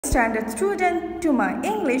standard student to my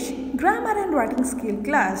English grammar and writing skill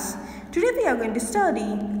class. Today we are going to study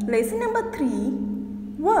lesson number 3,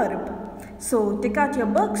 verb. So take out your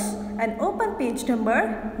books and open page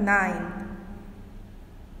number 9.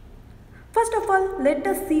 First of all, let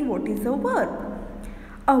us see what is a verb.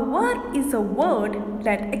 A verb is a word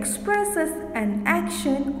that expresses an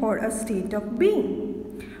action or a state of being.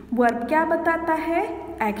 Verb क्या बताता है?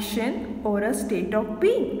 Action or a state of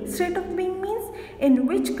being. State of being means in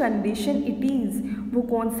which condition it is. वो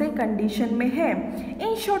कौन से condition में है?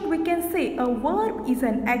 In short we can say a verb is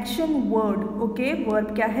an action word. Okay,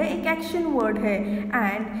 verb क्या है? एक action word है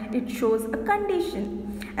and it shows a condition.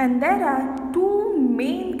 And there are two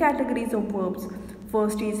main categories of verbs.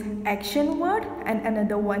 First is action word and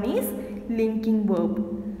another one is linking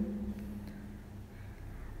verb.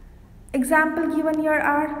 Example given here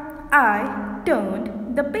are I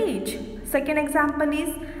turned the page. Second example is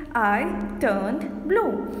I turned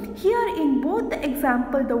blue. Here in both the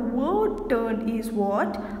example the word turned is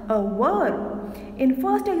what? A verb. In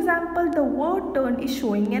first example the word turn is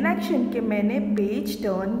showing an action कि मैंने page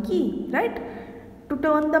turn की, right? To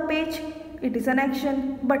turn the page it is an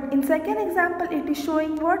action, but in second example it is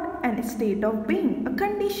showing what? An state of being, a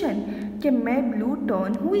condition कि मैं blue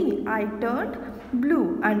turn हुई, I turned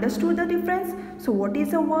blue. Understood the difference? So what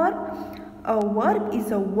is a verb? A verb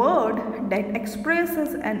is a word that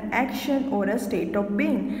expresses an action or a state of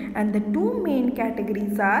being, and the two main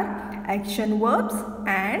categories are action verbs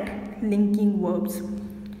and linking verbs.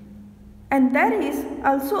 And there is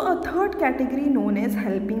also a third category known as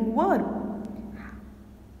helping verb.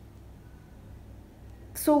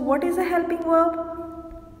 So what is a helping verb?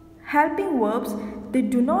 Helping verbs, they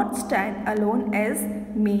do not stand alone as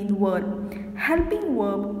main verb. Helping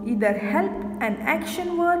verb either help an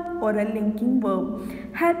action verb or a linking verb.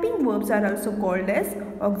 Helping verbs are also called as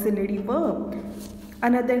auxiliary verb.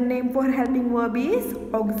 Another name for helping verb is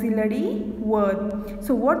auxiliary verb.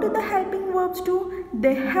 So what do the helping verbs do?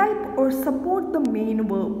 They help or support the main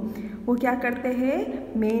verb. वो क्या करते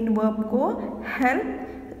हैं? Main verb को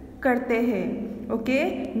help करते हैं.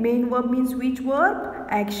 Okay, main verb means which verb?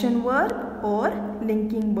 Action verb or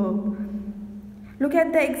linking verb. Look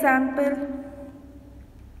at the example.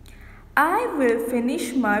 I will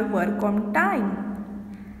finish my work on time.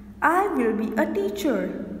 I will be a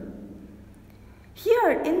teacher.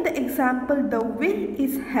 Here in the example the will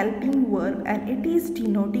is helping verb and it is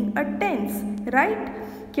denoting a tense, right?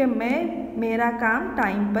 कि मैं मेरा काम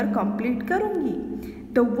time पर complete करूँगी.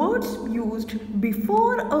 The words used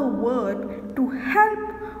before a verb to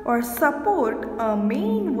help or support a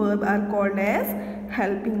main verb are called as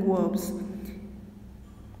helping verbs.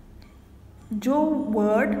 जो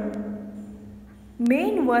word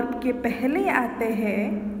main verb के पहले आते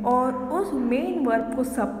हैं और उस main verb को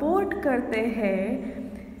support करते हैं,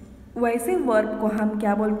 वैसे verb को हम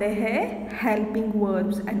क्या बोलते हैं? Helping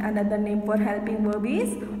verbs. And another name for helping verb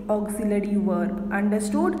is auxiliary verb.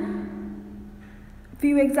 Understood?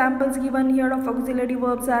 Few examples given here of auxiliary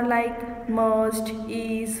verbs are like must,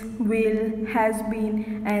 is, will, has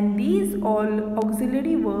been, and these all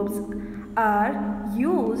auxiliary verbs are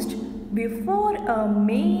used before a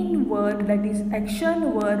main verb, that is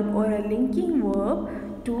action verb or a linking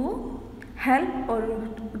verb, to help or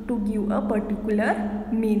to give a particular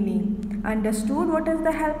meaning. Understood what is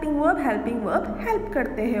the helping verb? Helping verb help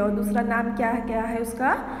करते हैं और दूसरा नाम क्या है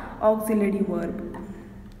उसका? Auxiliary verb.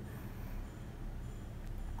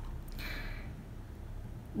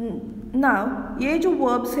 Now ये जो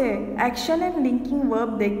verbs है action and linking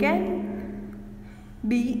verb, they can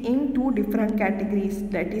be in two different categories,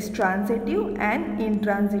 that is transitive and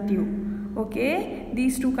intransitive. Okay,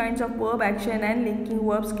 these two kinds of verb, action and linking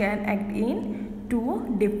verbs, can act in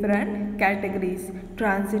two different categories,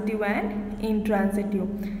 transitive and intransitive.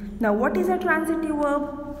 Now what is a transitive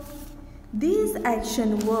verb? These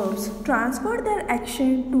action verbs transfer their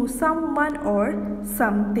action to someone or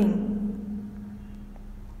something.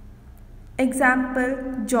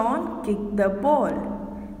 Example, John kicked the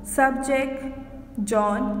ball. Subject,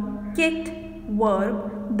 John kicked.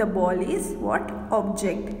 Verb, the ball is what?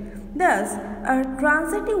 Object. Thus, a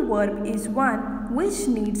transitive verb is one which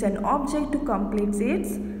needs an object to complete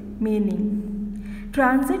its meaning.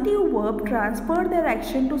 Transitive verb transfer their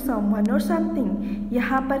action to someone or something.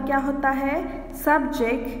 यहाँ पर क्या होता है?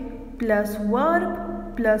 Subject plus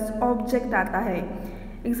verb plus object आता है.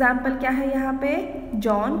 Example क्या है यहाँ पे?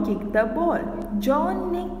 John kick the ball.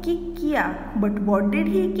 John ने किक किया, but what did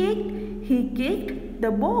he kick? He kicked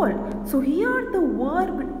the ball. So here the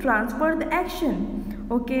verb transfer the action.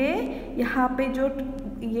 Okay, यहाँ पे जो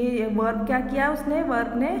ये वर्ब क्या किया उसने?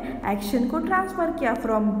 वर्ब ने एक्शन को ट्रांसफर किया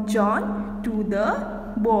from John to the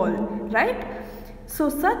ball, right? So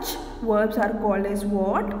such verbs are called as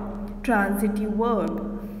what? Transitive verb.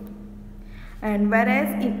 And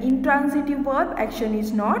whereas in intransitive verb, action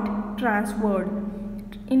is not transferred.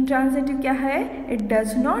 Intransitive क्या है? It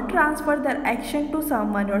does not transfer the action to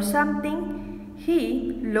someone or something. He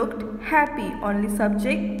looked happy. Only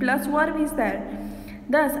subject plus verb is there.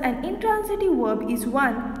 Thus, an intransitive verb is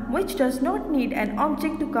one which does not need an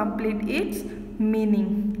object to complete its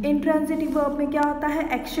meaning. Intransitive verb में क्या होता है?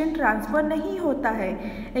 Action transfer नहीं होता है.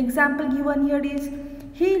 Example given here is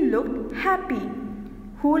he looked happy.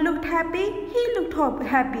 Who looked happy? He looked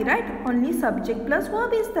happy, right? Only subject plus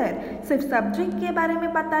verb is there. सिर्फ subject के बारे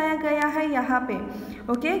में बताया गया है यहाँ पे.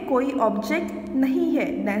 Okay, कोई object नहीं है.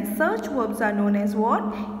 Then such verbs are known as what?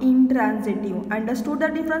 Intransitive. Understood the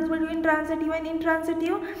difference between transitive and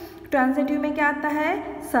intransitive? Transitive में क्या आता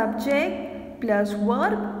है? Subject plus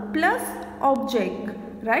verb plus object,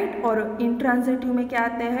 right? और intransitive में क्या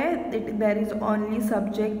आते हैं? There is only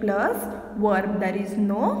subject plus verb. There is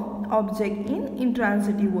no object in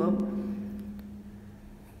intransitive verb.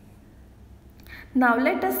 Now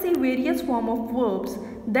let us see various form of verbs.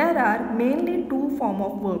 There are mainly two form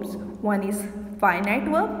of verbs. One is finite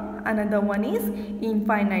verb, another one is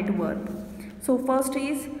infinite verb. So first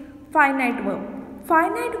is finite verb.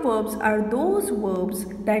 Finite verbs are those verbs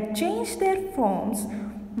that change their forms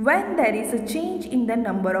when there is a change in the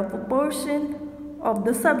number of a person of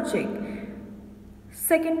the subject.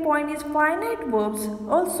 Second point is finite verbs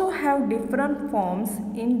also have different forms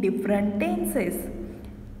in different tenses.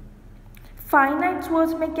 Finite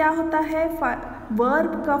words में क्या होता है?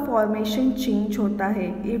 Verb का formation change होता है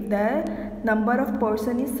if the number of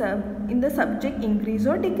person is in the subject increase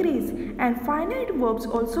or decrease. And finite verbs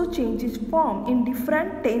also change its form in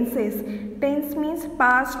different tenses. Tense means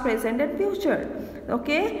past, present and future.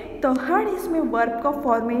 Okay, तो हर इसमें verb का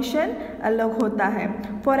formation अलग होता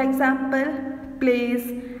है. For example,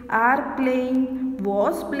 plays, are playing,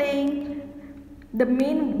 was playing. The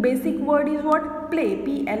main basic word is what? Play,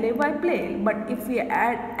 P-L-A-Y, play. But if we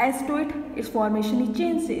add s to it, its formation is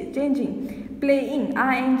changing. Playing,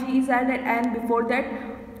 ing is added, and before that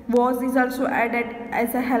was is also added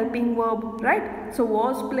as a helping verb, right? So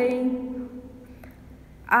was playing,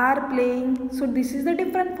 are playing. So this is the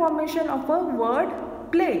different formation of a word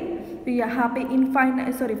play. तो यहाँ पे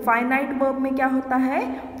finite verb में क्या होता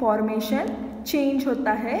है? Formation change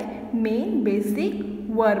होता है main basic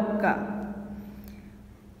verb का.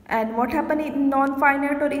 And what happen in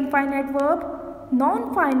non-finite or infinite verb?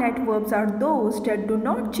 Non-finite verbs are those that do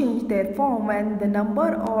not change their form when the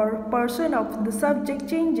number or person of the subject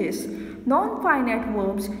changes. Non-finite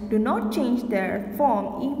verbs do not change their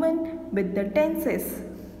form even with the tenses.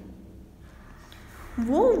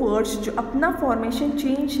 वो words जो अपना formation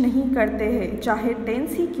change नहीं करते हैं, चाहे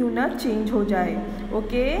tense ही क्यों ना change हो जाए,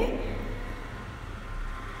 ओके,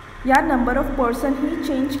 या number of person he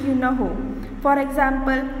change क्यों ना हो. For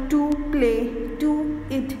example to play, to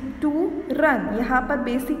it, to run, यहाँ पर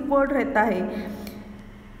बेसिक वर्ड रहता है.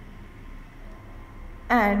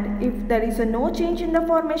 And if there is no change in the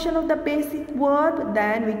formation of the basic verb,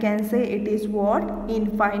 then we can say it is what?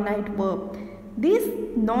 Infinite verb. This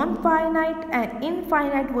non-finite and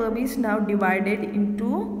infinite verb is now divided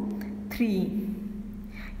into 3.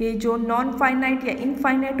 ये जो non finite या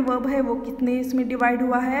infinite verb है वो कितने इसमें divide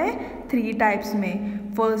हुआ है? 3 types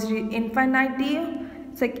में. First infinitive,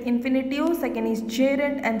 infinitive, second is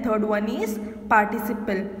gerund and third one is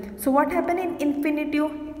participle. So what happen in infinitive?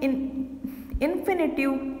 In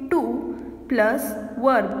infinitive to plus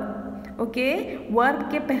verb. Okay, verb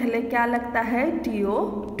के पहले क्या लगता है?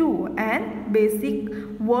 to, to, and basic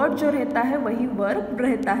word जो रहता है वही वर्ब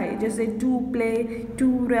रहता है, जैसे to play, to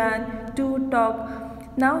run, to talk.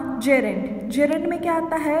 Now gerund, gerund में क्या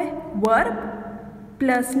आता है? Verb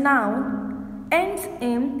plus noun ends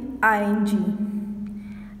in ing.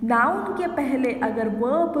 Noun के पहले अगर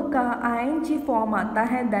वर्ब का ing फॉर्म आता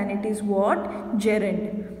है then it is what?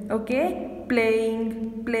 Gerund. Okay, playing,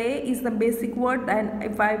 play is the basic word, and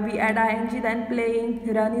if we add ing then playing.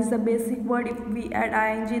 Run is the basic word, if we add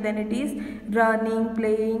ing then it is running,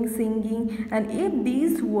 playing, singing. And if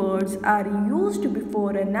these words are used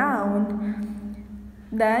before a noun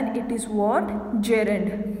then it is what?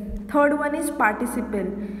 Gerund. Third one is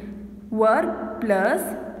participle, verb plus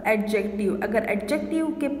adjective. अगर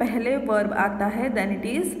adjective के पहले verb आता है then it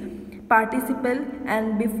is participle,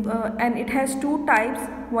 and it has 2 types.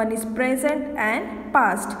 One is present and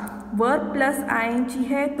past. Verb plus ing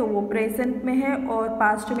है तो वो present में है, और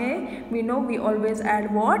past में we know we always add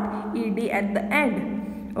what? ed at the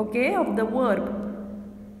end, okay, of the verb.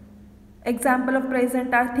 Example of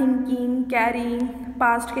present are thinking, carrying.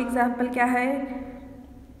 Past के example क्या है?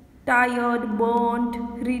 tired, burnt,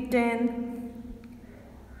 written.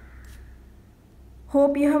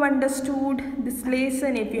 Hope you have understood this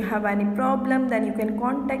lesson. If you have any problem, then you can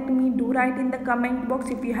contact me. Do write in the comment box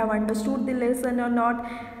if you have understood the lesson or not.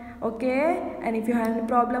 Okay, and if you have any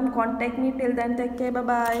problem, contact me. Till then, take care. Bye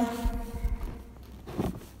bye.